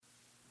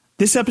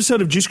This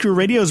episode of Juice Guru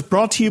Radio is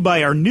brought to you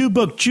by our new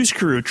book, Juice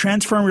Guru,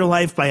 Transform Your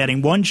Life by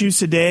Adding One Juice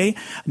a Day.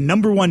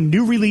 #1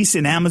 new release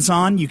in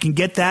Amazon. You can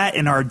get that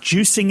in our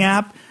juicing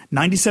app,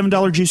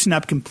 $97 juicing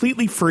app,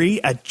 completely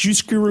free at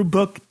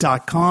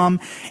juicegurubook.com.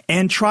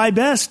 And try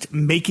Best,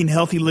 making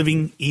healthy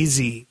living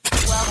easy.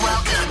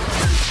 Welcome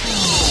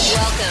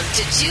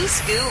to Juice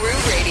Guru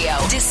Radio.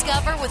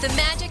 Discover what the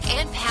magic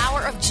and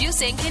power of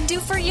juicing can do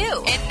for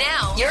you. And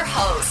now, your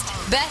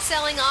host,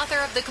 best-selling author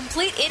of The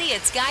Complete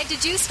Idiot's Guide to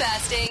Juice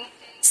Fasting,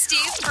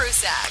 Steve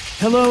Prussack.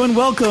 Hello and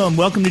welcome.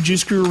 Welcome to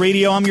Juice Guru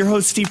Radio. I'm your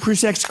host, Steve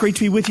Prussack. It's great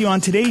to be with you. On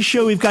today's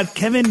show, we've got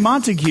Kevin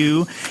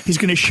Montague. He's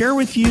going to share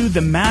with you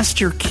the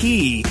master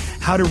key,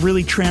 how to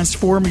really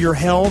transform your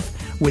health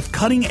with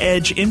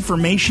cutting-edge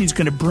information. He's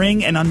going to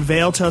bring and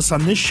unveil to us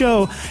on this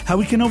show how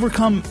we can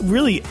overcome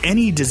really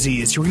any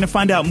disease. We're going to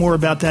find out more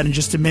about that in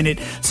just a minute.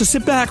 So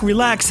sit back,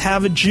 relax,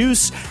 have a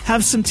juice,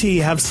 have some tea,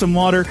 have some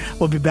water.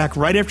 We'll be back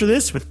right after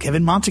this with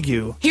Kevin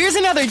Montague. Here's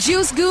another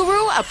Juice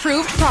Guru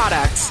approved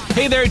product.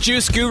 Hey there,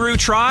 Juice Guru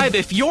tribe.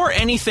 If you're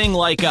anything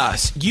like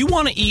us, you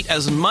want to eat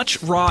as much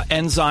raw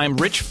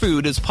enzyme-rich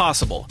food as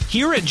possible.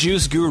 Here at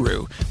Juice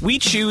Guru, we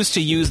choose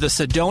to use the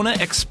Sedona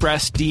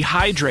Express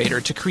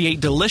Dehydrator to create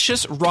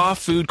delicious raw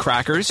food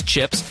crackers,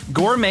 chips,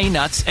 gourmet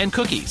nuts, and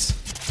cookies.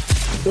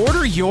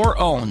 Order your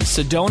own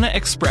Sedona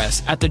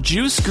Express at the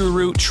Juice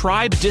Guru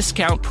Tribe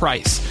discount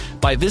price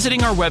by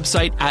visiting our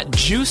website at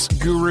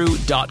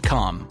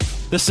juiceguru.com.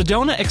 The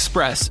Sedona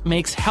Express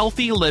makes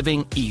healthy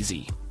living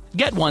easy.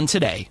 Get one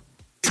today.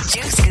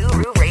 Juice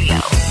Guru Radio.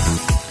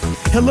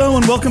 Hello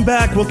and welcome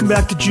back. Welcome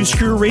back to Juice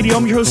Guru Radio.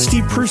 I'm your host,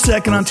 Steve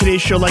Prussack, and on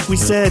today's show, like we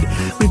said,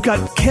 we've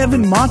got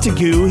Kevin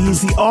Montague.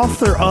 He's the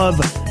author of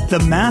The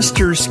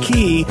Master's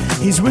Key.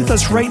 He's with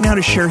us right now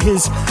to share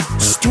his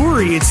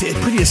story. It's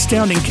pretty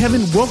astounding.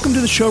 Kevin, welcome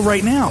to the show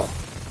right now.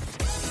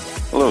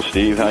 Hello,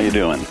 Steve. How you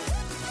doing?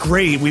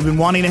 Great. We've been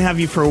wanting to have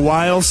you for a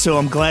while, so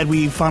I'm glad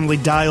we finally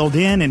dialed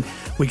in, and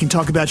we can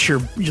talk about your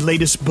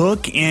latest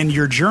book and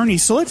your journey.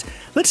 So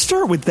let's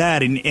start with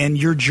that and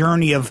your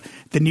journey of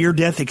the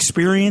near-death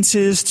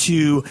experiences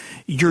to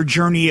your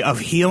journey of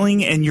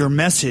healing and your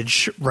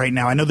message right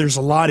now. I know there's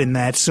a lot in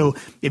that. So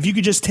if you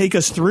could just take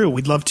us through,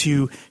 we'd love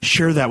to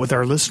share that with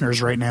our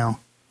listeners right now.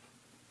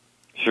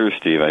 Sure,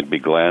 Steve. I'd be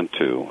glad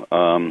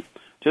to.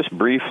 Just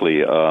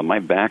briefly, my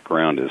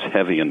background is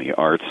heavy in the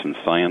arts and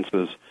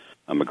sciences.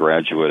 I'm a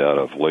graduate out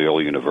of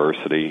Loyola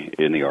University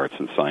in the arts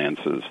and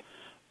sciences.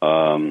 I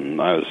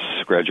was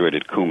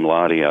graduated cum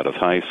laude out of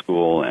high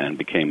school and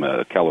became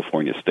a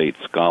California State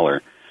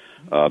Scholar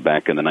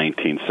back in the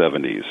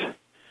 1970s.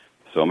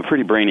 So I'm a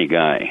pretty brainy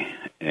guy,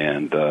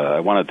 and I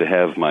wanted to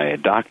have my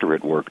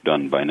doctorate work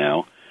done by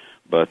now,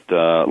 but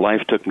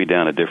life took me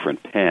down a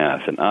different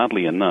path, and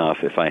oddly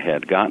enough, if I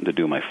had gotten to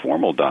do my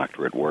formal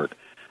doctorate work,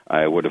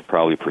 I would have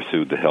probably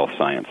pursued the health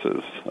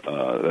sciences.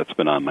 That's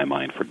been on my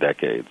mind for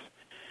decades.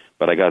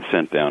 But I got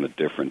sent down a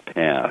different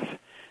path.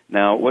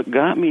 Now, what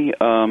got me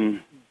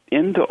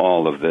into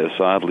all of this,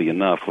 oddly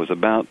enough, was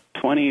about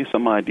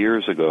 20-some-odd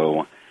years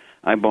ago,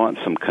 I bought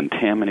some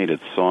contaminated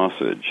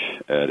sausage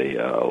at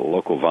a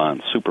local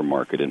Vons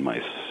supermarket in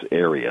my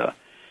area,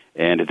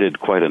 and it did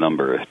quite a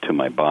number to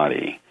my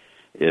body.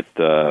 It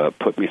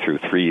put me through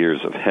 3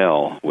 years of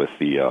hell with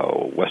the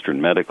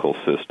Western medical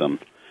system,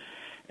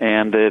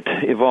 and it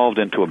evolved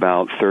into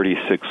about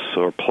 36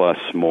 or plus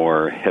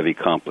more heavy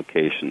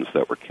complications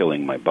that were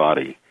killing my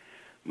body.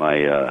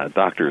 My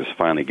doctors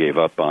finally gave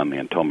up on me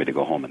and told me to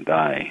go home and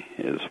die,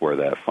 is where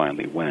that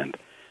finally went.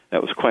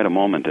 That was quite a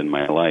moment in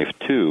my life,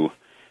 too,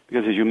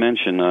 because as you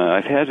mentioned,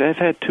 I've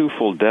had 2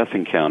 full death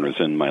encounters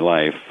in my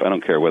life. I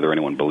don't care whether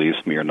anyone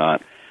believes me or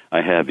not.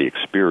 I had the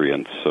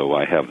experience, so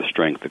I have the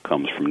strength that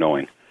comes from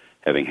knowing,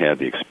 having had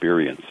the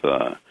experience.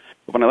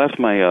 When I left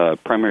my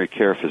primary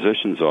care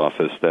physician's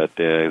office, that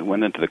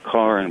went into the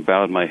car and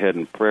bowed my head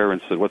in prayer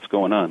and said, "What's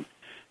going on?"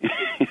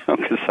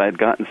 Because I had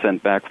gotten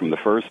sent back from the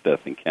first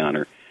death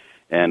encounter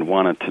and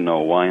wanted to know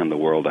why in the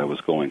world I was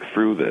going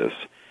through this.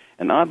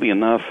 And oddly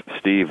enough,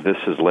 Steve, this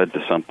has led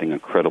to something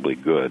incredibly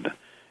good.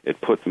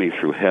 It put me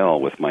through hell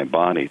with my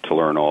body to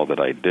learn all that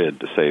I did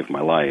to save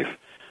my life,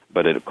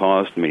 but it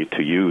caused me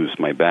to use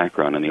my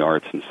background in the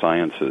arts and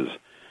sciences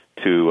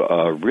to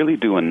really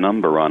do a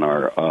number on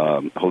our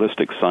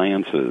holistic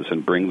sciences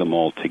and bring them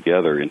all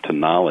together into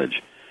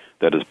knowledge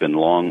that has been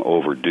long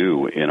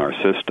overdue in our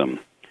system.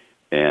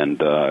 And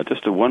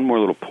just one more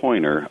little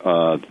pointer,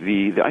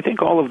 I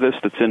think all of this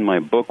that's in my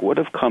book would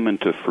have come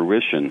into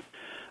fruition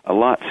a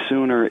lot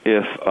sooner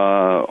if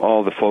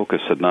all the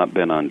focus had not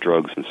been on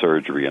drugs and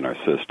surgery in our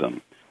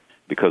system,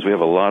 because we have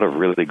a lot of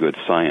really good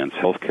science,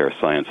 healthcare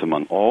science,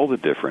 among all the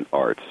different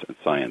arts and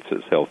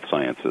sciences, health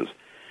sciences,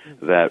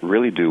 that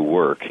really do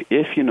work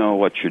if you know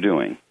what you're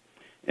doing.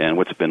 And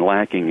what's been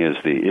lacking is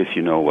the if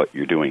you know what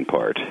you're doing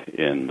part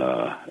in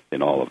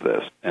all of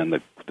this. And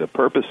the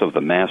purpose of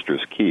the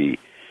Master's Key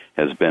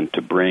has been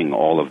to bring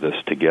all of this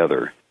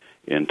together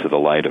into the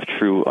light of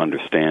true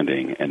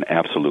understanding and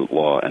absolute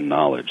law and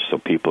knowledge, so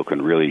people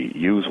can really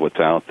use what's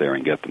out there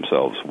and get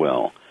themselves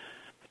well.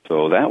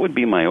 So that would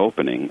be my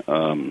opening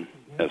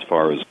as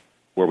far as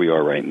where we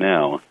are right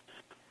now.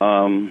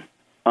 On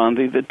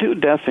the two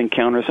death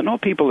encounters, I know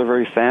people are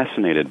very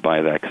fascinated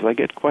by that because I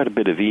get quite a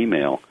bit of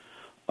email.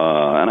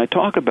 And I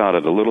talk about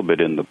it a little bit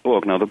in the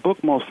book. Now, the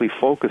book mostly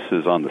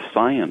focuses on the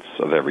science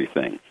of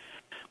everything.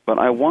 But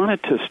I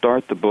wanted to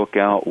start the book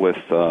out with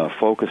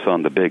focus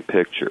on the big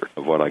picture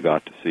of what I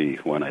got to see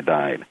when I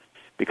died.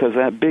 Because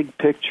that big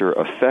picture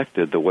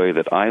affected the way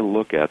that I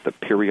look at the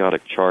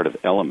periodic chart of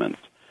elements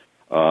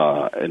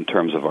in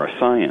terms of our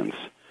science.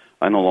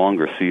 I no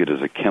longer see it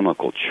as a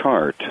chemical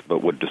chart,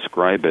 but would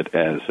describe it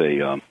as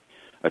a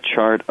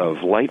chart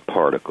of light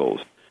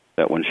particles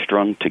that, when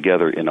strung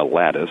together in a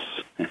lattice,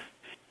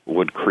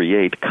 would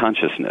create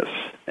consciousness,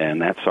 and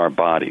that's our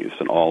bodies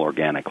and all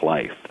organic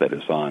life that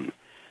is on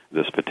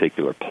this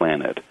particular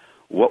planet.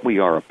 What we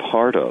are a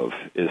part of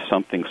is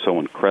something so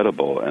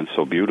incredible and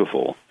so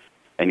beautiful,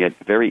 and yet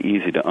very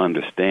easy to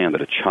understand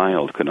that a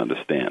child can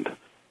understand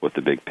what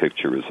the big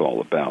picture is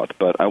all about.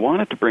 But I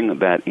wanted to bring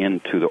that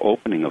into the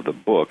opening of the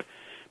book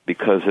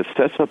because it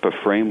sets up a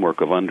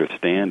framework of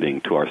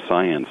understanding to our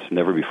science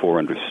never before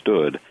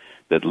understood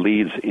that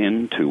leads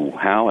into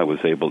how I was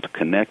able to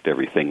connect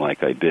everything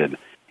like I did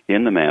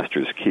in the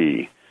Master's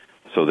Key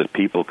so that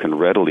people can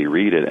readily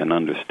read it and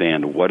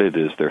understand what it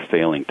is they're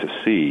failing to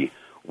see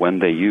when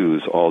they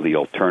use all the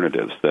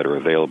alternatives that are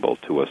available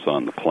to us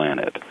on the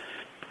planet.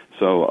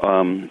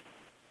 So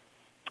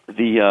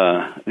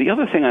the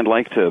other thing I'd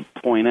like to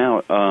point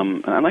out,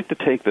 I'd like to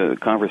take the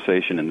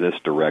conversation in this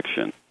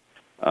direction.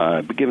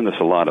 I've given this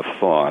a lot of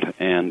thought,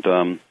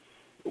 and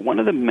one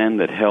of the men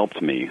that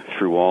helped me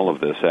through all of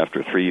this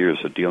after 3 years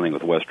of dealing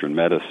with Western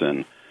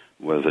medicine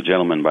was a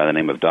gentleman by the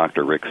name of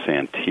Dr. Rick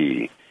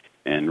Santee.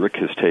 And Rick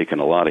has taken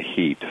a lot of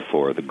heat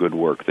for the good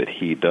work that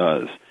he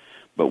does.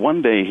 But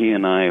one day he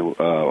and I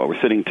were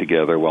sitting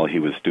together while he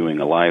was doing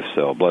a live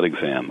cell blood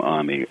exam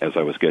on me as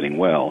I was getting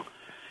well.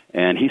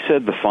 And he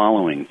said the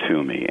following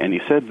to me. And he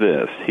said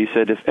this. He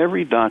said, if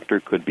every doctor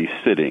could be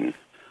sitting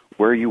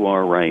where you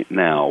are right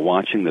now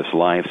watching this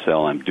live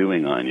cell I'm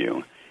doing on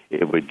you,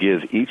 it would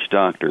give each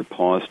doctor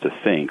pause to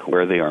think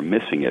where they are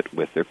missing it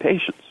with their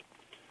patients.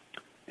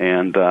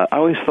 And I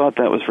always thought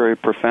that was very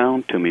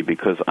profound to me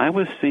because I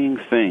was seeing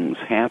things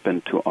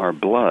happen to our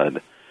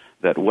blood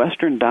that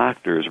Western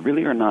doctors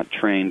really are not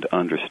trained to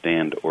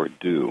understand or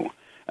do.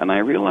 And I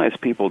realize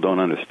people don't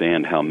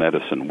understand how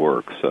medicine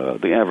works.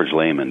 The average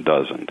layman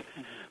doesn't.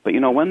 But,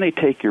 when they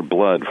take your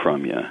blood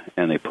from you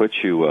and they put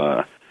you,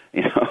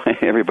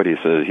 everybody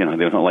says,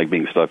 they don't like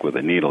being stuck with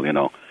a needle,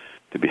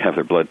 to have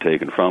their blood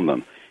taken from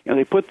them.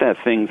 They put that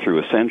thing through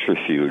a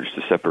centrifuge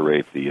to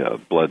separate the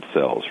blood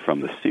cells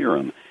from the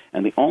serum.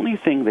 And the only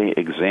thing they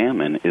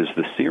examine is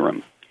the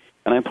serum.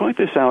 And I point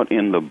this out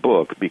in the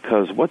book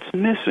because what's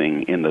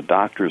missing in the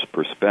doctor's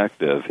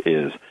perspective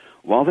is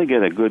while they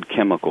get a good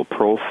chemical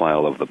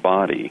profile of the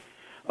body,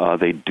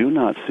 they do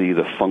not see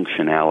the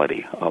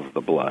functionality of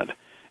the blood.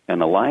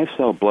 And a live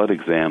cell blood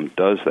exam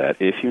does that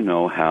if you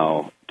know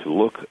how to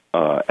look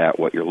at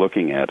what you're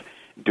looking at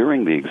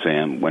during the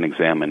exam when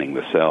examining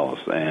the cells.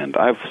 And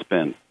I've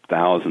spent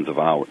thousands of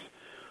hours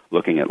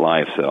looking at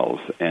live cells,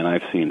 and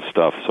I've seen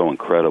stuff so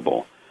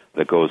incredible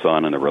that goes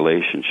on in a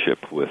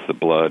relationship with the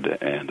blood,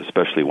 and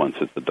especially once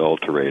it's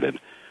adulterated,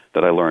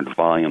 that I learned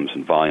volumes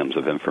and volumes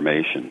of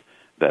information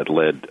that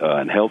led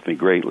and helped me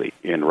greatly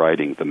in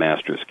writing the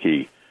Master's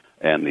Key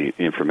and the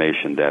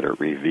information that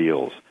it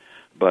reveals.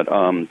 But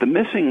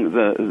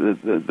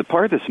the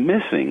part that's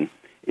missing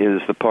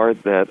is the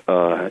part that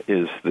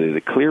is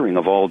the clearing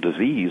of all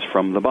disease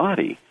from the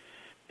body,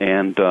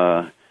 and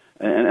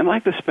I'd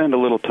like to spend a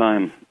little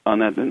time on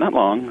that. Not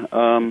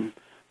long.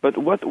 But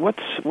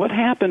what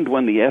happened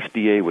when the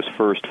FDA was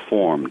first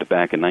formed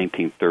back in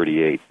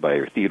 1938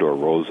 by Theodore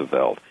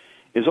Roosevelt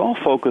is all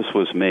focus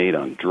was made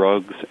on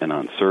drugs and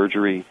on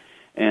surgery,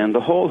 and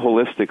the whole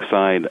holistic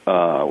side,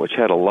 which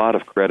had a lot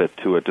of credit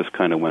to it, just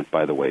kind of went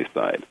by the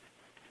wayside.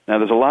 Now,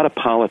 there's a lot of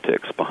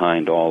politics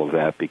behind all of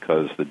that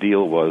because the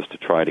deal was to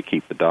try to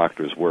keep the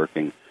doctors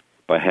working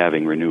by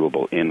having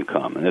renewable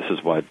income, and this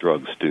is what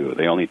drugs do.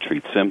 They only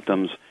treat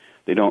symptoms.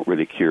 They don't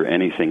really cure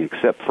anything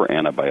except for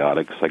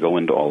antibiotics. I go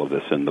into all of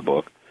this in the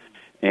book.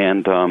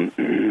 And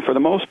for the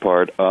most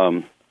part,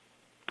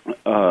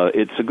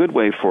 it's a good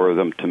way for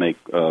them to make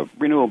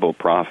renewable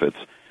profits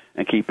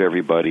and keep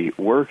everybody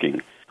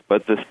working.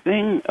 But the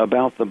thing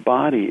about the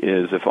body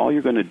is if all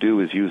you're going to do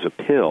is use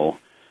a pill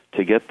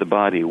to get the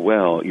body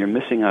well, you're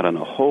missing out on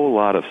a whole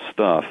lot of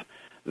stuff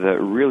that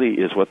really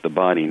is what the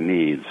body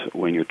needs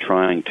when you're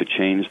trying to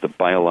change the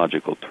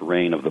biological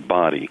terrain of the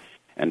body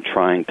and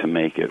trying to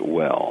make it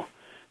well.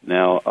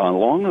 Now,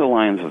 along the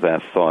lines of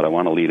that thought, I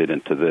want to lead it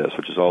into this,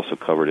 which is also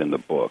covered in the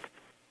book.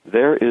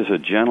 There is a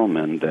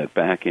gentleman that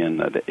back in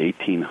the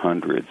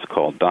 1800s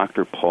called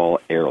Dr. Paul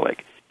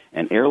Ehrlich,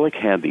 and Ehrlich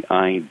had the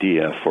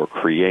idea for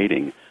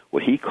creating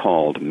what he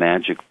called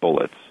magic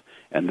bullets,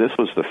 and this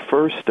was the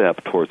first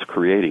step towards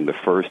creating the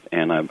first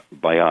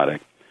antibiotic,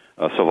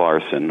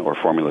 Savarsin, or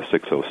Formula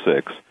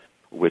 606,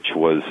 which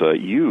was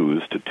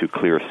used to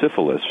clear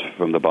syphilis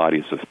from the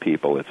bodies of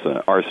people. It's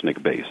an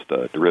arsenic-based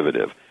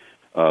derivative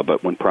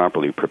but when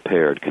properly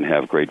prepared can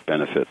have great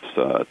benefits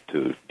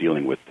to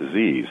dealing with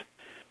disease.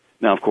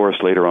 Now, of course,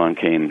 later on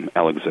came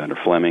Alexander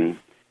Fleming,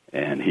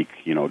 and he,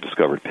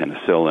 discovered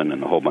penicillin,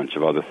 and a whole bunch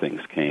of other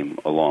things came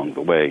along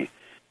the way,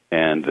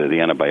 and the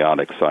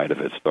antibiotic side of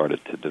it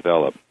started to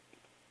develop.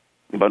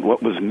 But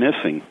what was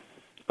missing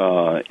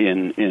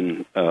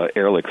in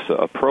Ehrlich's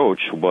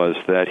approach was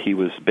that he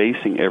was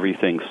basing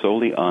everything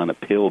solely on a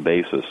pill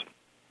basis,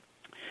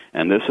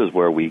 and this is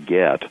where we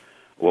get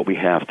what we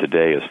have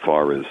today as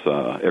far as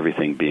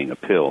everything being a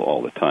pill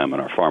all the time,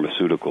 and our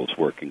pharmaceuticals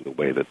working the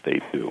way that they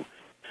do.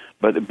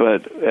 But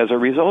as a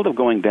result of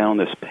going down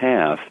this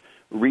path,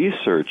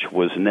 research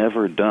was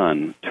never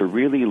done to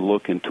really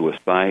look into a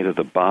side of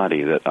the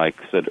body that I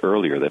said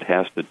earlier that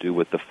has to do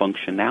with the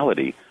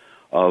functionality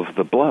of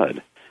the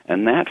blood.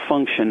 And that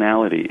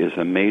functionality is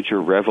a major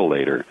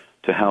revelator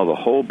to how the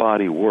whole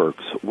body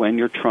works when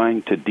you're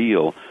trying to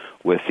deal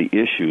with the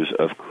issues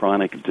of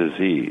chronic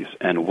disease.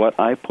 And what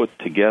I put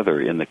together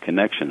in the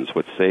connections,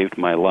 what saved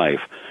my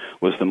life,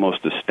 was the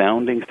most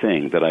astounding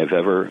thing that I've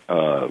ever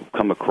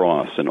come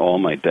across in all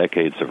my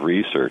decades of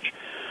research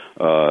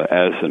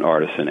as an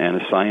artisan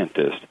and a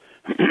scientist.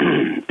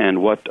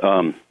 And what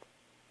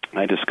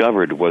I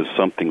discovered was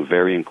something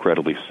very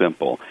incredibly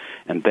simple,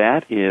 and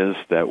that is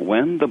that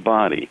when the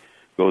body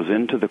goes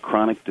into the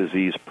chronic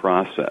disease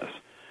process,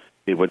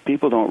 what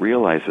people don't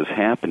realize is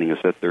happening is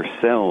that their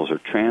cells are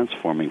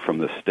transforming from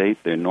the state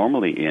they're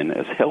normally in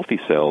as healthy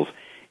cells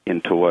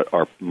into what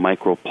are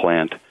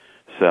microplant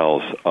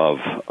cells of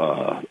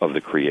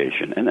the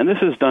creation. And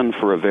this is done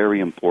for a very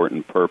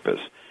important purpose.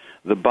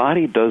 The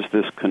body does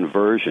this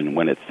conversion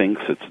when it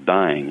thinks it's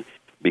dying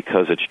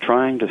because it's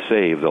trying to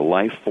save the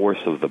life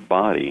force of the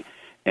body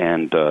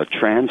and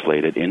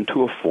translate it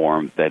into a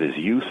form that is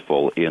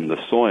useful in the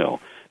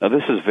soil. Now,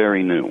 this is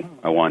very new,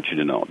 I want you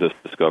to know, this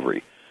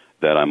discovery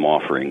that I'm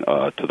offering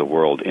to the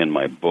world in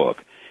my book.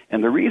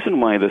 And the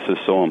reason why this is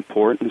so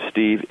important,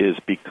 Steve, is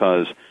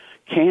because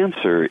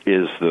cancer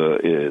is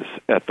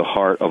at the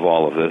heart of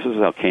all of this. This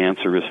is how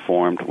cancer is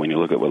formed when you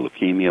look at what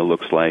leukemia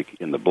looks like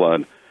in the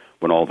blood,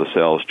 when all the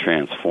cells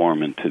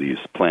transform into these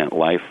plant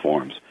life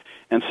forms.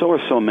 And so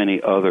are so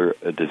many other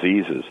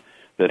diseases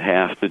that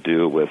have to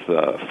do with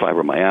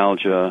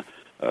fibromyalgia,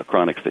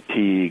 chronic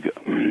fatigue,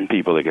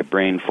 people that get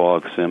brain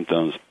fog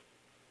symptoms.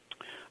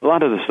 A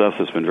lot of the stuff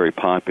that's been very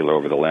popular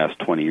over the last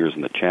 20 years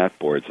in the chat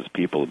boards is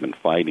people have been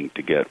fighting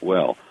to get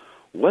well.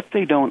 What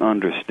they don't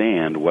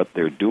understand, what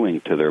they're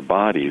doing to their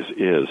bodies,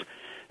 is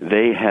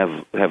they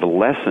have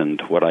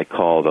lessened what I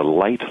call the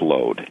light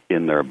load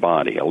in their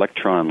body,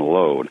 electron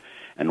load.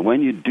 And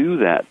when you do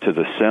that to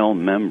the cell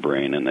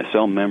membrane, and the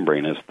cell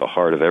membrane is the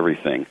heart of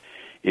everything,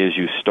 is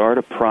you start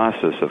a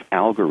process of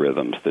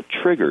algorithms that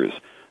triggers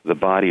the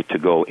body to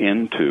go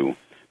into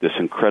this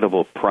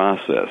incredible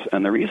process.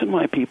 And the reason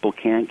why people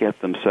can't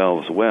get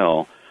themselves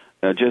well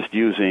just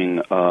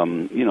using,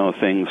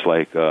 things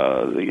like,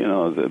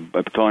 the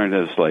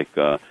alternatives like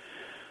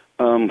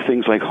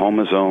things like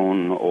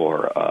Homazone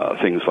or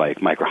things like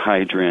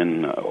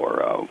microhydrin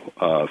or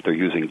if they're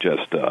using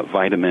just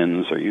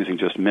vitamins or using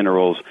just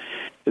minerals,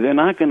 they're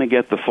not going to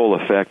get the full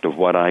effect of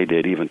what I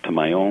did even to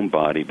my own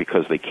body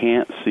because they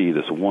can't see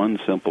this one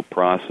simple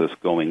process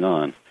going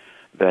on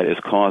that is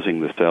causing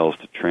the cells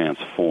to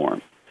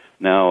transform.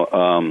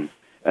 Now,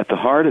 at the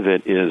heart of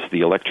it is the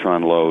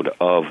electron load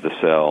of the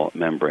cell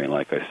membrane,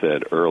 like I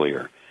said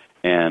earlier.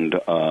 And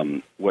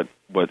what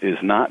is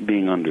not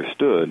being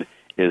understood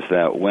is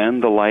that when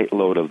the light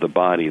load of the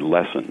body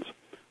lessens,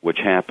 which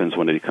happens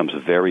when it becomes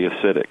very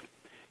acidic,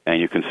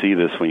 and you can see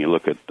this when you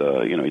look at,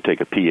 you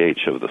take a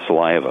pH of the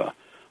saliva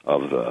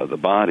of the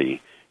body,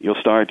 you'll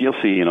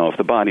see, if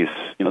the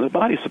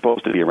body's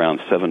supposed to be around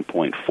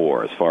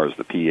 7.4 as far as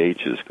the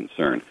pH is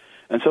concerned.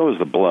 And so is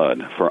the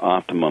blood for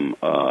optimum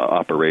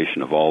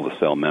operation of all the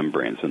cell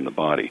membranes in the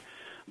body.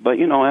 But,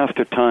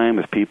 after time,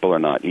 if people are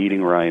not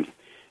eating right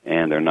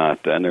and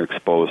they're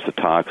exposed to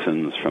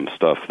toxins from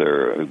stuff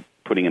they're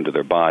putting into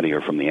their body or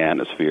from the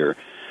atmosphere,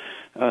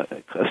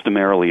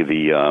 customarily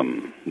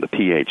the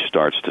pH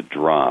starts to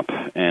drop.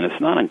 And it's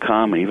not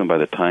uncommon, even by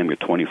the time you're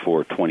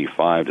 24,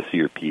 25, to see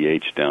your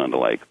pH down to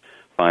like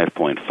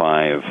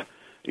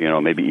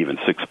 5.5, maybe even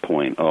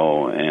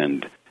 6.0.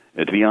 And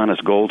to be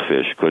honest,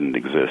 goldfish couldn't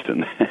exist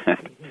in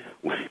that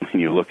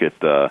when you look at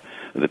the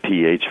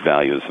pH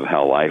values of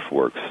how life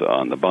works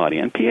on the body.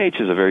 And pH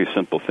is a very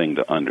simple thing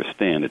to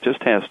understand. It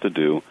just has to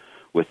do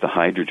with the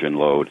hydrogen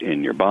load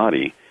in your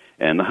body.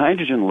 And the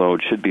hydrogen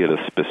load should be at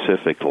a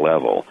specific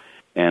level.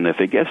 And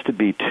if it gets to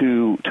be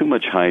too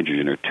much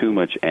hydrogen or too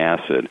much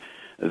acid,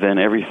 then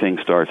everything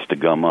starts to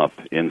gum up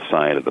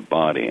inside of the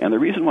body. And the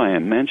reason why I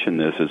mention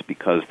this is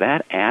because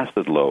that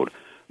acid load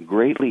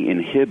greatly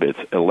inhibits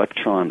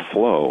electron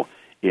flow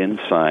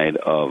inside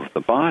of the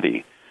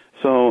body.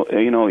 So,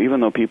 even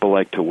though people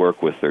like to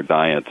work with their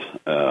diets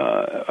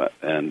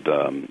and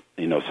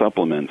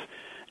supplements,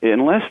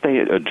 unless they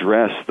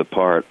address the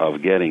part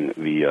of getting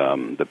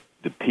the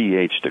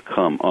pH to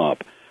come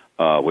up,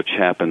 which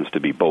happens to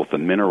be both the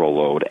mineral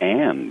load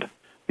and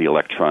the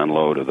electron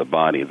load of the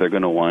body, they're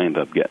going to wind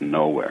up getting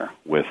nowhere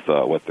with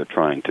what they're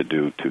trying to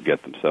do to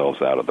get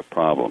themselves out of the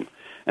problem.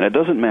 And it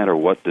doesn't matter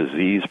what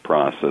disease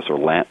process or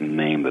Latin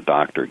name the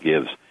doctor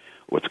gives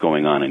what's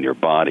going on in your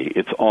body.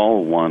 It's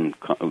all one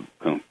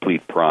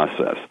complete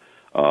process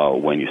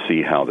when you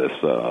see how this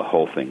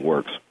whole thing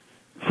works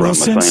from a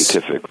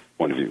scientific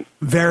point of view.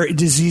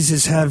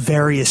 Diseases have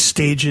various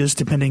stages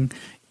depending,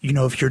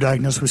 if you're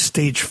diagnosed with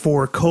stage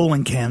 4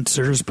 colon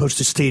cancer as opposed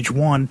to stage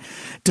 1.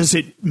 Does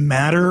it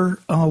matter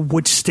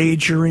which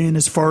stage you're in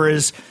as far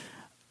as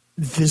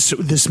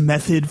this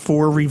method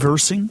for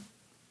reversing?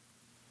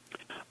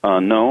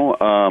 No,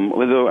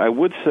 although I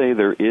would say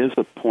there is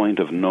a point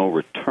of no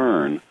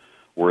return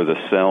where the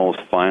cells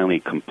finally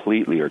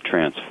completely are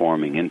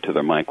transforming into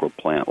their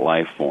microplant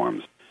life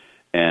forms.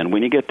 And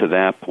when you get to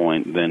that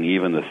point, then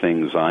even the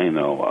things I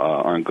know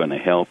aren't going to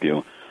help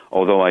you,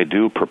 although I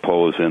do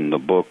propose in the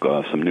book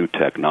some new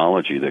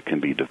technology that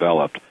can be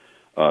developed,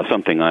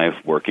 something I'm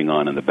working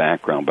on in the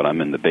background, but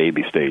I'm in the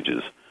baby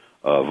stages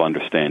of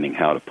understanding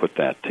how to put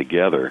that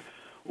together,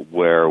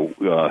 where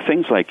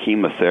things like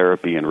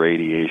chemotherapy and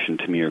radiation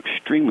to me are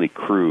extremely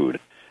crude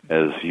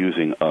as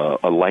using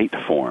a light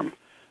form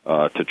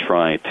to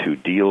try to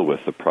deal with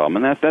the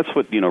problem. And that's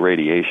what,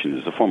 radiation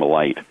is, a form of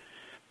light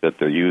that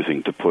they're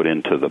using to put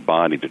into the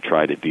body to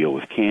try to deal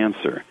with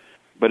cancer.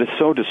 But it's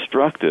so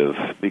destructive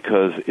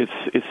because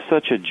it's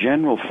such a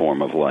general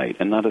form of light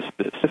and not a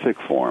specific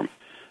form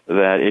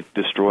that it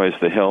destroys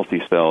the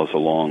healthy cells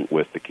along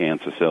with the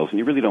cancer cells. And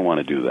you really don't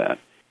want to do that.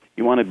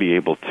 You want to be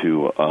able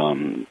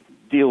to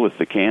deal with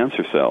the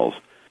cancer cells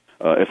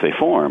if they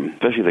form,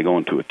 especially if they go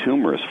into a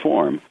tumorous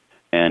form,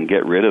 and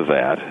get rid of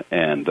that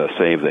and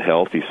save the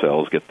healthy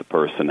cells, get the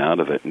person out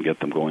of it, and get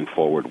them going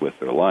forward with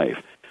their life.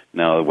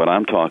 Now, what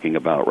I'm talking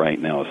about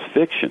right now is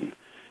fiction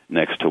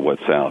next to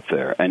what's out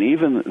there. And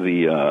even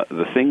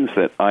the things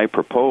that I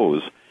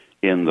propose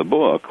in the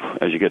book,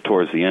 as you get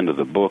towards the end of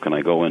the book, and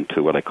I go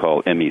into what I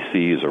call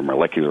MECs, or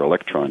molecular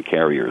electron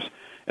carriers,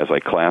 as I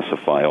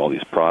classify all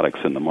these products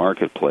in the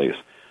marketplace,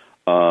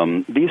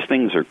 these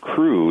things are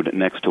crude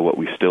next to what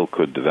we still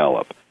could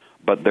develop.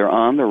 But they're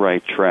on the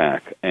right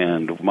track,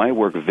 and my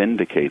work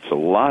vindicates a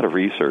lot of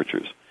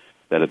researchers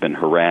that have been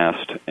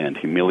harassed and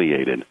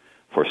humiliated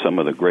for some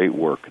of the great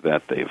work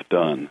that they've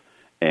done.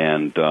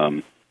 And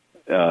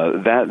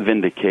that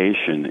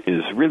vindication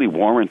is really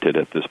warranted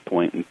at this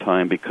point in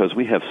time because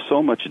we have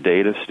so much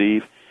data,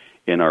 Steve,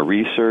 in our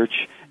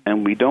research,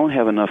 and we don't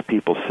have enough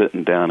people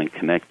sitting down and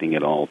connecting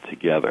it all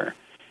together.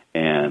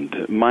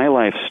 And my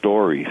life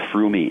story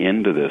threw me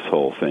into this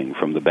whole thing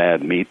from the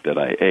bad meat that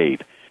I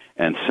ate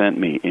and sent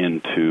me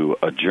into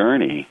a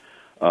journey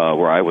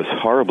where I was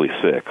horribly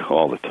sick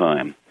all the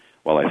time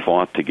while I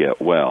fought to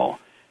get well.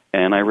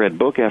 And I read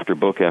book after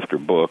book after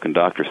book, and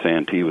Dr.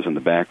 Santee was in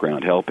the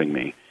background helping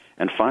me,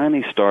 and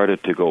finally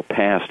started to go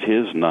past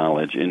his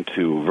knowledge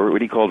into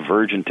what he called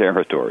virgin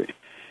territory,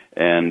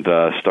 and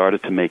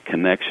started to make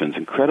connections,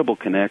 incredible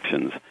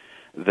connections,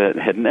 that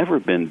had never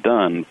been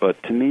done.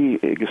 But to me,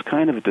 it was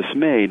kind of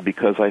dismayed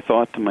because I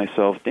thought to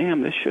myself,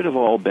 damn, this should have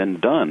all been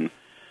done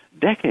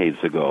decades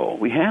ago.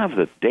 We have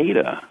the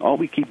data. All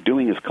we keep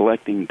doing is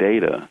collecting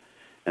data,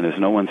 and there's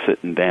no one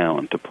sitting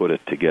down to put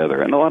it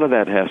together. And a lot of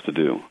that has to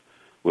do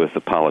with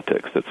the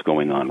politics that's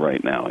going on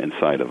right now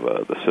inside of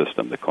the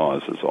system that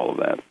causes all of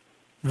that.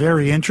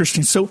 Very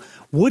interesting. So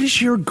what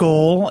is your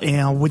goal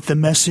with the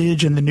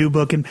message and the new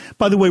book? And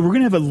by the way, we're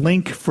going to have a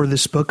link for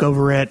this book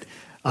over at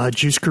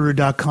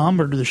juiceguru.com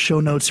or to the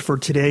show notes for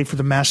today for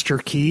the Master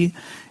Key,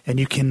 and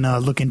you can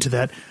look into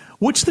that.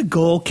 What's the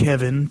goal,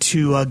 Kevin,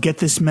 to get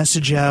this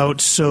message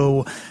out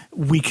so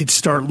we could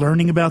start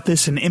learning about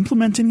this and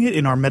implementing it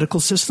in our medical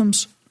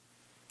systems?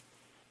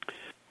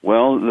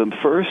 Well, the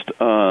first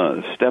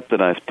step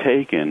that I've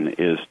taken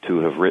is to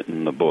have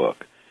written the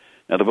book.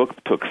 Now, the book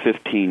took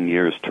 15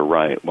 years to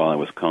write while I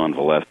was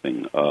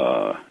convalescing,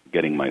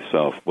 getting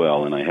myself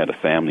well, and I had a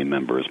family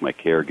member as my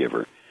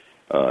caregiver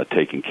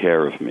taking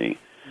care of me.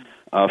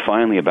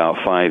 Finally, about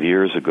 5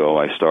 years ago,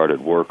 I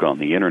started work on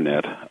the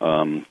Internet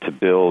to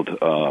build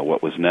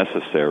what was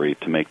necessary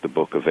to make the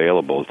book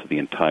available to the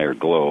entire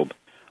globe.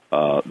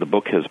 The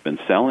book has been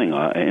selling,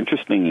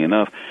 interestingly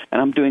enough,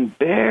 and I'm doing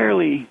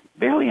barely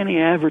any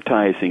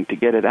advertising to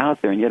get it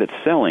out there, and yet it's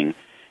selling.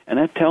 And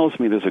that tells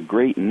me there's a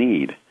great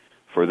need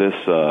for this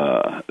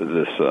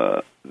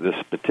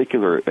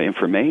particular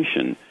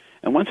information.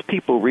 And once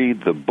people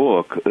read the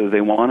book,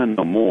 they want to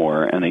know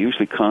more, and they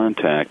usually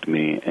contact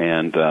me,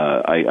 and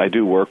I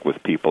do work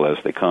with people as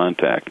they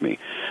contact me.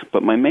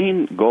 But my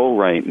main goal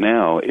right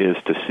now is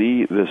to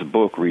see this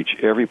book reach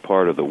every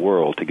part of the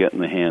world, to get in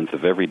the hands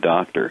of every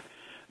doctor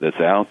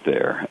that's out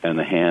there, and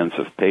the hands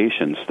of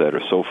patients that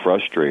are so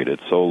frustrated,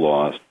 so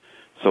lost,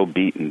 so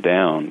beaten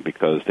down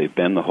because they've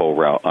been the whole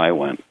route I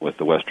went with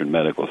the Western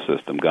medical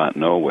system, got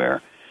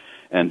nowhere.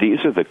 And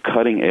these are the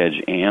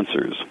cutting-edge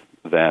answers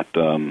that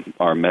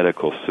our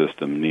medical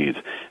system needs.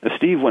 Now,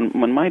 Steve,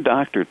 when my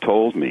doctor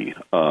told me,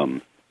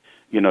 to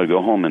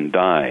go home and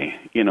die,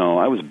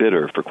 I was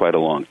bitter for quite a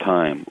long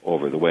time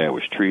over the way I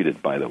was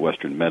treated by the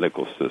Western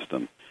medical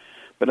system.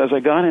 But as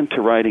I got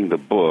into writing the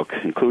book,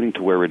 including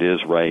to where it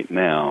is right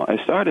now, I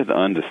started to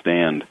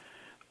understand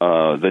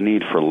the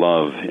need for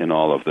love in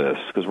all of this,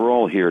 because we're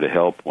all here to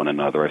help one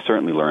another. I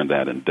certainly learned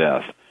that in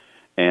death.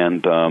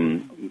 And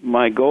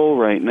my goal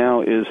right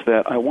now is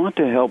that I want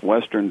to help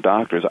Western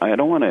doctors. I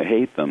don't want to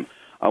hate them.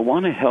 I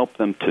want to help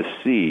them to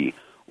see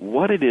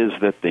what it is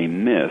that they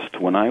missed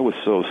when I was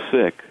so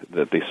sick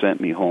that they sent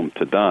me home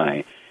to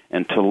die,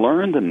 and to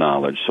learn the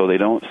knowledge so they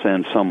don't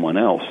send someone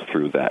else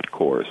through that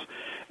course.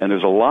 And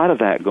there's a lot of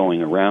that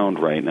going around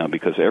right now,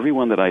 because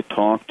everyone that I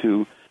talk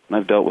to, and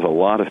I've dealt with a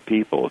lot of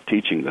people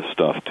teaching this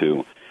stuff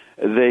to,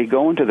 they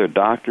go into their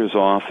doctor's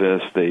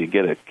office, they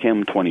get a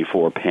Chem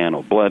 24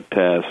 panel blood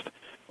test,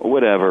 or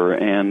whatever,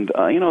 and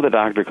the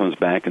doctor comes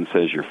back and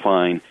says you're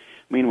fine.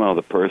 Meanwhile,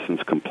 the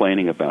person's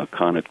complaining about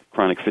chronic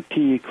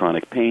fatigue,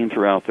 chronic pain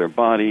throughout their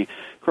body,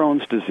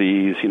 Crohn's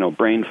disease,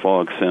 brain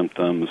fog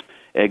symptoms,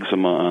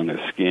 eczema on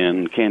their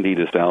skin,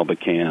 Candida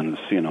albicans,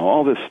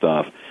 all this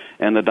stuff.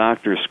 And the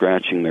doctor's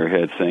scratching their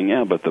head saying,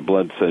 yeah, but the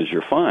blood says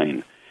you're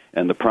fine.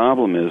 And the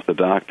problem is the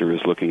doctor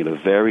is looking at a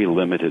very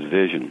limited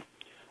vision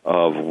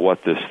of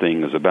what this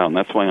thing is about. And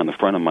that's why on the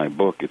front of my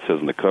book, it says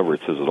in the cover,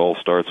 it says it all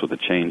starts with a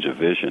change of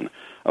vision.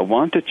 I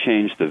want to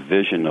change the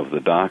vision of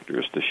the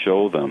doctors to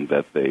show them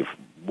that they've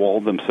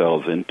walled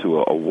themselves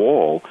into a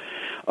wall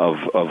of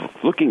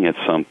looking at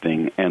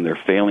something, and they're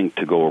failing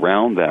to go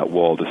around that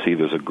wall to see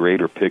there's a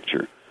greater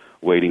picture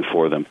waiting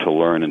for them to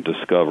learn and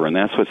discover. And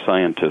that's what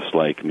scientists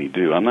like me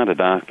do. I'm not a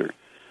doctor,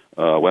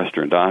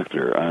 Western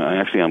doctor.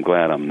 I'm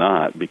glad I'm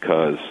not,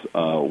 because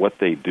what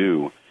they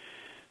do,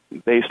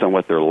 based on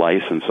what their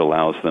license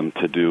allows them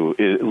to do,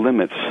 it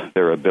limits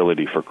their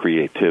ability for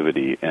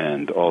creativity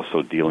and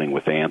also dealing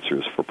with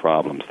answers for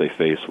problems they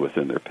face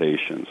within their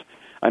patients.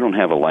 I don't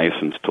have a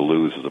license to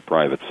lose as a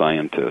private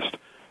scientist.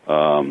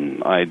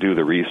 I do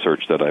the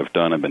research that I've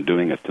done. I've been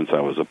doing it since I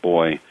was a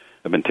boy.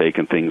 I've been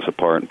taking things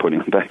apart and putting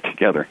them back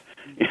together,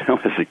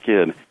 as a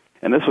kid.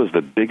 And this was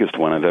the biggest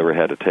one I've ever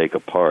had to take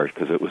apart,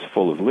 because it was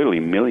full of literally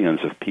millions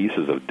of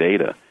pieces of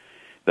data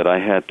that I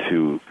had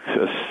to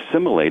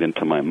assimilate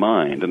into my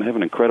mind, and I have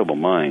an incredible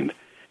mind,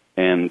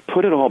 and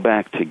put it all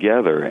back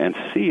together and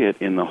see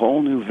it in the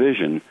whole new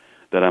vision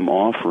that I'm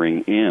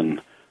offering in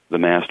the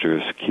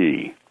Master's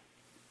Key.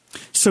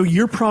 So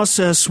your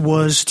process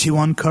was to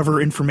uncover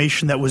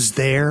information that was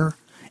there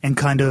and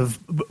kind of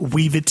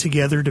weave it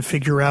together to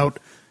figure out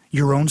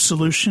your own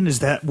solution? Was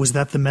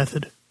that the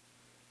method?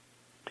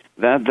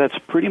 That's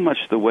pretty much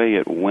the way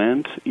it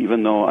went,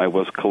 even though I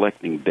was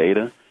collecting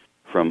data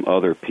from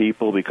other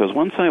people, because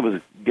once I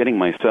was getting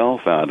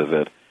myself out of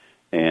it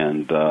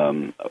and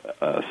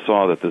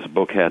saw that this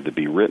book had to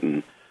be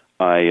written,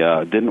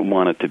 I didn't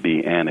want it to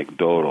be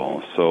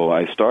anecdotal. So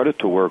I started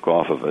to work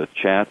off of a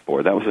chat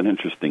board. That was an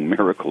interesting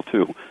miracle,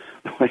 too,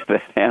 the way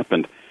that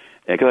happened.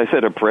 Because I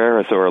said a prayer,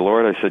 I said, "Our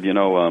Lord," I said,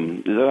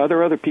 are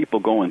there other people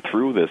going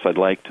through this? I'd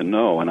like to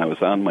know. And I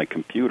was on my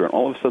computer, and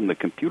all of a sudden the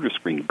computer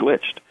screen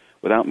glitched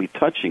without me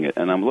touching it,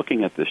 and I'm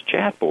looking at this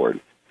chat board.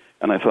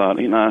 And I thought,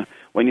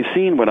 when you've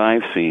seen what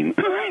I've seen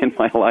in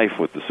my life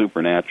with the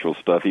supernatural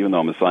stuff, even though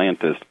I'm a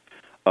scientist,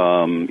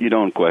 you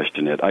don't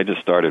question it. I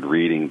just started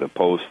reading the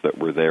posts that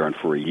were there, and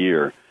for a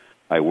year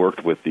I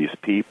worked with these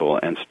people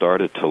and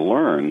started to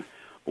learn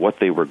what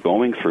they were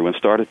going through and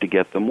started to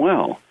get them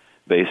well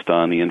based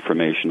on the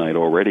information I'd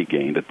already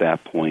gained at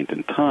that point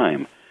in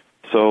time.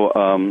 So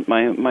how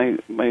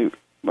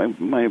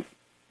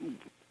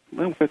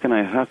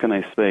can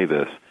I say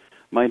this?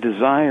 My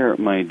desire,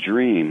 my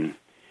dream,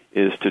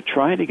 is to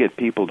try to get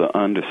people to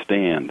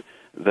understand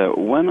that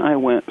when I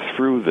went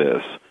through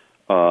this,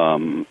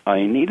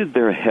 I needed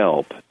their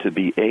help to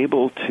be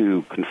able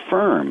to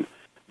confirm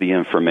the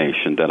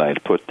information that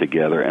I'd put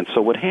together. And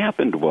so what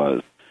happened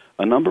was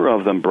a number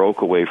of them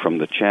broke away from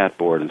the chat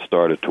board and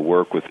started to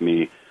work with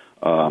me.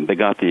 They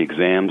got the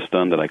exams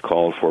done that I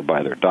called for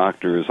by their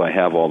doctors. I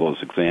have all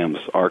those exams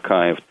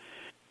archived.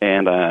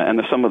 And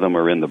some of them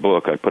are in the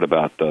book. I put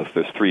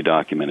there's 3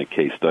 documented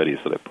case studies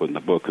that I put in the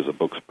book, because the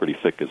book's pretty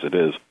thick as it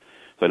is,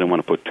 so I didn't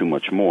want to put too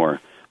much more.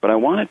 But I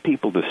wanted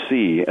people to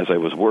see, as I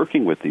was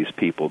working with these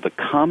people, the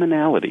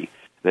commonality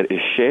that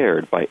is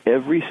shared by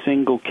every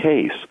single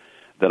case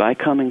that I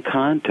come in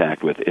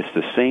contact with. It's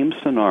the same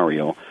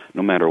scenario,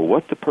 no matter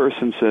what the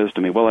person says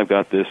to me. Well, I've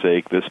got this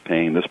ache, this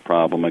pain, this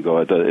problem. I go,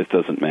 it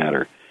doesn't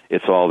matter.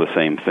 It's all the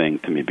same thing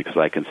to me, because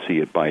I can see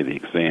it by the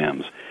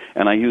exams.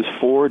 And I use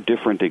 4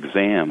 different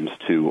exams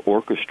to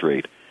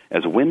orchestrate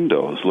as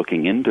windows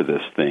looking into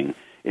this thing,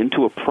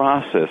 into a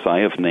process I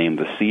have named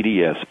the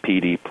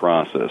CDS-PD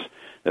process.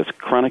 That's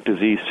Chronic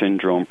Disease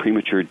Syndrome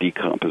Premature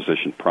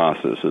Decomposition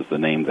Process is the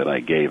name that I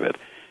gave it.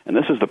 And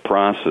this is the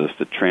process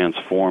that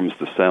transforms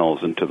the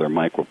cells into their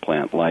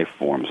microplant life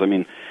forms. I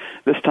mean,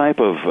 this type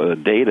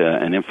of data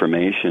and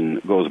information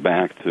goes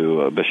back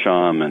to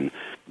Basham and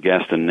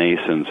Gaston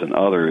Nasons and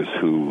others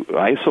who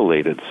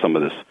isolated some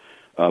of this,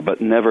 but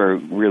never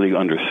really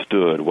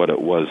understood what it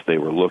was they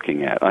were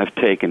looking at. I've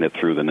taken it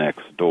through the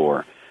next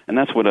door. And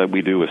that's what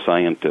we do as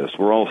scientists.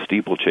 We're all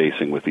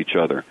steeplechasing with each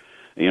other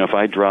if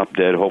I drop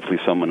dead, hopefully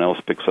someone else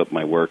picks up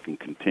my work and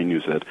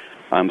continues it.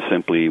 I'm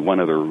simply one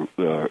other,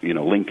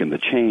 link in the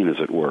chain, as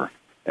it were,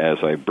 as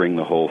I bring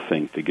the whole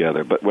thing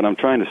together. But what I'm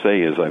trying to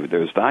say is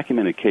there's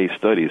documented case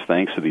studies,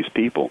 thanks to these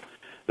people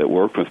that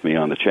worked with me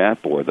on the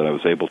chat board, that I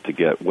was able to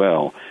get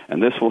well.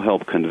 And this will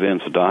help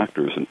convince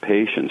doctors and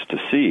patients to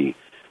see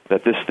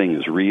that this thing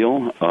is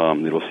real.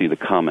 It'll see the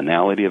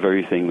commonality of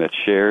everything that's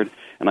shared.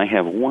 And I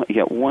have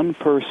one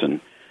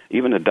person,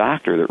 even a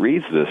doctor, that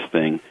reads this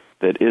thing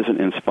that isn't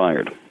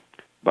inspired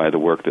by the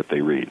work that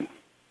they read.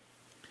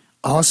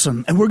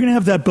 Awesome. And we're going to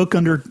have that book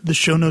under the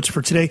show notes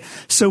for today.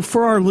 So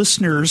for our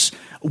listeners,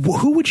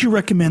 who would you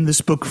recommend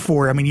this book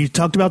for? I mean, you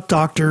talked about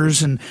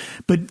doctors,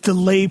 but the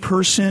lay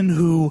person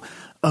who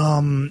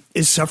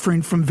is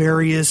suffering from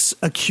various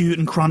acute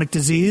and chronic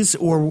disease,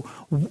 or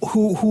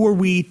who are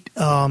we?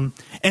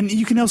 And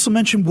you can also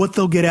mention what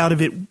they'll get out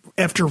of it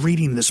after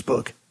reading this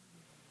book.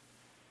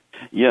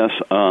 Yes,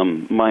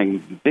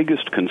 my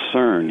biggest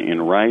concern in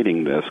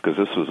writing this, because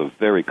this was a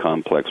very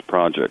complex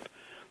project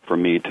for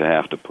me to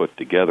have to put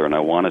together, and I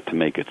wanted to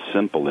make it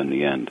simple in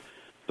the end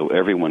so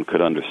everyone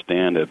could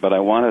understand it, but I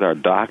wanted our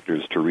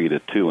doctors to read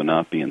it too and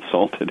not be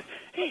insulted,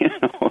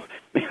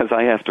 because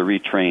I have to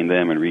retrain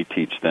them and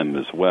reteach them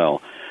as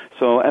well.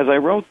 So as I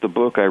wrote the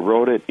book, I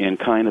wrote it in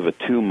kind of a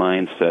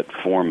two-mindset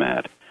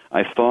format.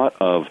 I thought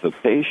of the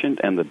patient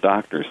and the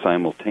doctor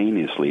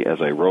simultaneously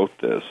as I wrote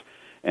this,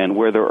 and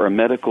where there are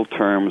medical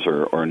terms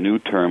or new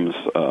terms,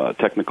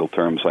 technical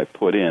terms I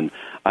put in,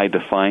 I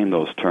define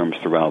those terms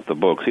throughout the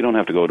book. So you don't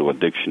have to go to a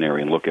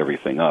dictionary and look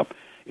everything up.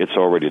 It's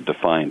already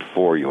defined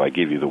for you. I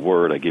give you the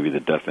word, I give you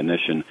the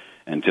definition,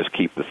 and just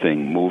keep the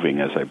thing moving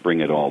as I bring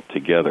it all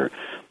together.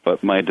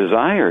 But my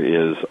desire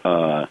is,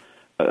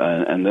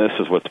 and this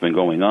is what's been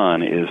going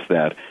on, is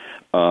that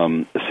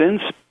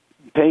since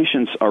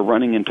patients are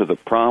running into the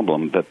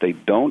problem that they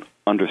don't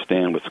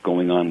understand what's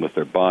going on with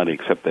their body,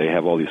 except they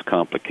have all these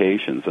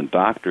complications, and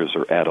doctors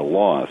are at a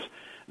loss,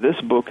 this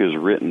book is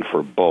written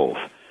for both.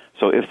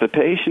 So if the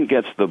patient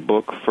gets the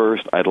book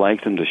first, I'd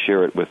like them to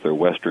share it with their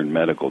Western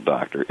medical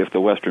doctor. If the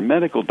Western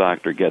medical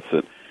doctor gets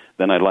it,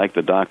 then I'd like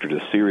the doctor to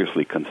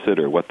seriously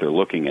consider what they're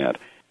looking at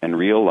and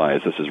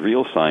realize this is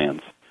real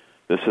science.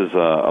 This is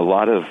a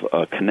lot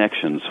of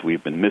connections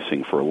we've been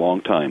missing for a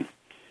long time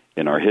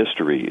in our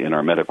history, in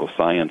our medical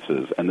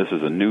sciences, and this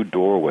is a new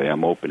doorway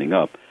I'm opening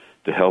up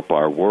to help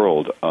our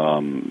world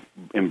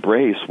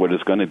embrace what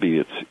is going to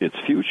be its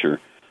future,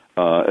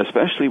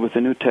 especially with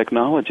the new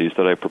technologies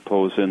that I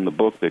propose in the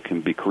book that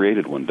can be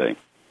created one day.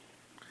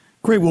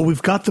 Great. Well,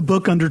 we've got the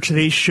book under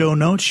today's show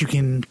notes. You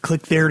can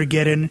click there to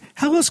get in.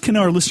 How else can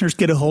our listeners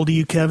get a hold of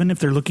you, Kevin, if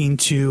they're looking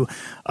to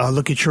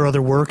look at your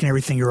other work and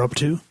everything you're up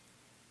to?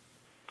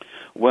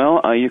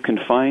 Well, you can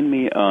find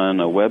me on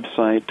a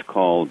website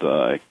called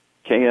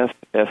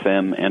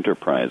KFFM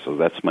Enterprises.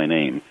 That's my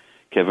name.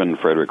 Kevin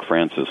Frederick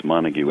Francis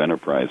Montague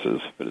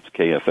Enterprises, but it's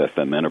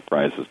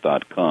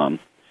kffmenterprises.com.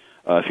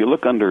 If you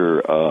look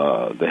under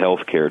the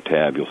healthcare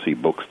tab, you'll see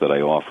books that I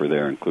offer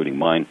there, including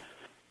mine.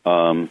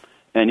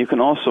 And you can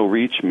also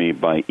reach me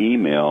by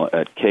email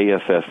at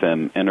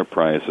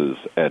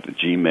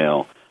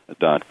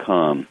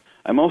kffmenterprises@gmail.com.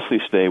 I mostly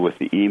stay with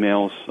the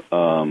emails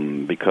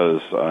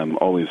because I'm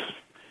always,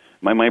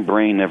 my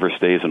brain never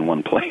stays in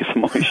one place.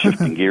 I'm always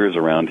shifting gears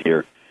around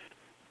here.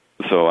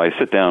 So I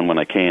sit down when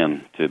I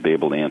can to be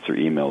able to answer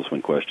emails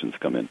when questions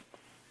come in.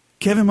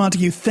 Kevin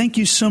Montague, thank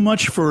you so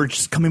much for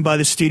just coming by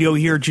the studio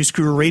here at Juice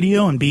Guru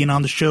Radio and being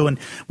on the show. And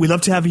we'd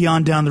love to have you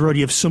on down the road.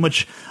 You have so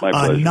much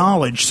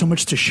knowledge, so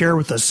much to share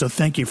with us. So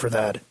thank you for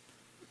that.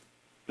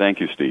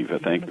 Thank you, Steve.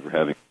 Thank you for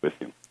having me with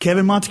you.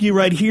 Kevin Montague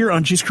right here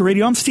on Juice Guru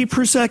Radio. I'm Steve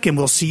Prusek, and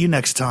we'll see you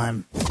next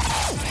time.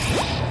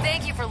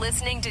 Thank you for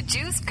listening to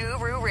Juice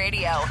Guru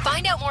Radio.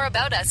 Find out more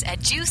about us at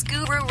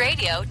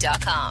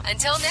juicegururadio.com.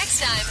 Until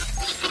next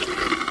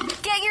time,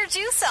 get your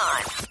juice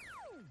on.